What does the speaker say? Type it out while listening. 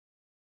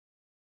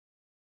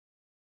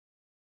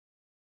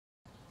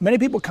Many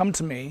people come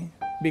to me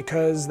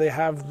because they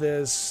have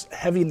this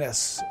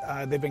heaviness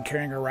they've been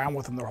carrying around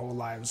with them their whole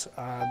lives,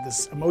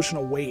 this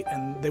emotional weight,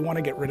 and they want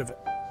to get rid of it.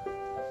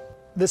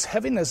 This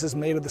heaviness is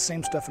made of the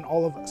same stuff in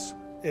all of us.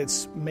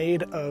 It's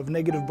made of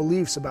negative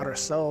beliefs about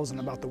ourselves and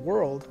about the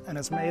world, and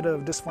it's made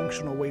of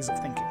dysfunctional ways of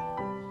thinking.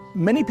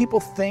 Many people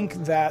think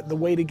that the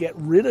way to get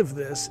rid of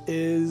this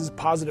is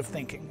positive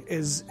thinking,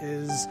 is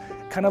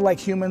kind of like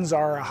humans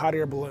are a hot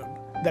air balloon.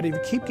 That if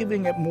you keep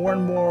giving it more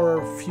and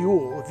more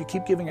fuel, if you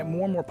keep giving it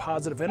more and more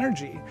positive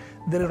energy,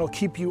 then it'll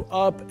keep you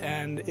up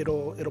and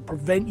it'll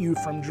prevent you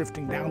from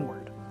drifting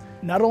downward.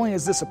 Not only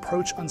is this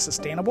approach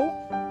unsustainable,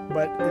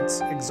 but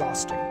it's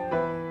exhausting.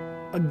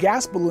 A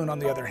gas balloon, on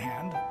the other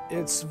hand,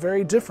 it's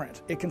very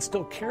different. It can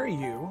still carry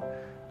you,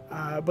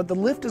 but the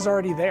lift is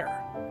already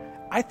there.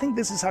 I think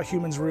this is how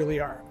humans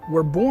really are.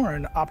 We're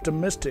born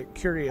optimistic,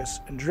 curious,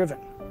 and driven.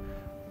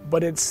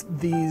 But it's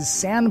these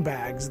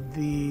sandbags,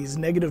 these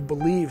negative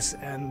beliefs,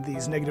 and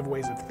these negative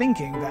ways of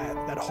thinking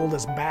that hold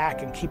us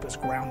back and keep us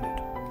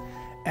grounded.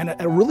 And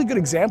a really good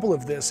example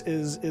of this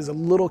is a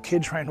little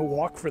kid trying to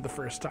walk for the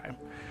first time.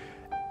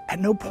 At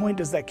no point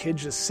does that kid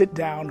just sit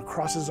down,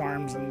 cross his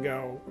arms, and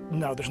go,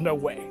 no, there's no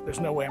way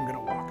I'm going to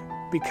walk.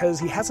 Because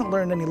he hasn't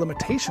learned any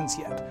limitations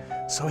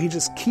yet. So he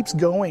just keeps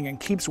going and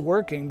keeps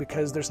working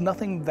because there's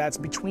nothing that's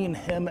between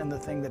him and the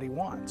thing that he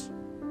wants.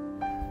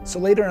 So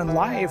later in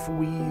life,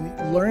 we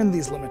learn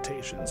these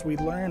limitations. We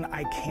learn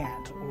I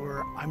can't,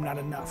 or I'm not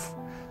enough.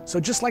 So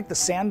just like the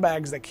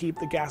sandbags that keep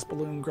the gas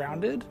balloon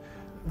grounded,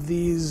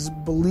 these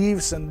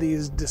beliefs and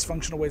these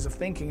dysfunctional ways of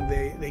thinking,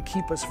 they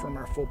keep us from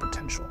our full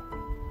potential.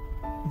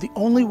 The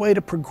only way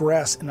to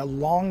progress in a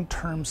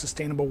long-term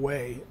sustainable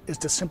way is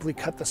to simply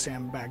cut the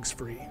sandbags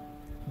free.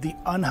 The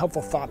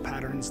unhelpful thought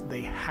patterns,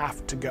 they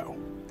have to go.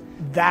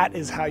 That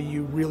is how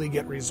you really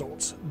get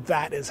results.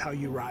 That is how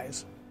you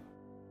rise.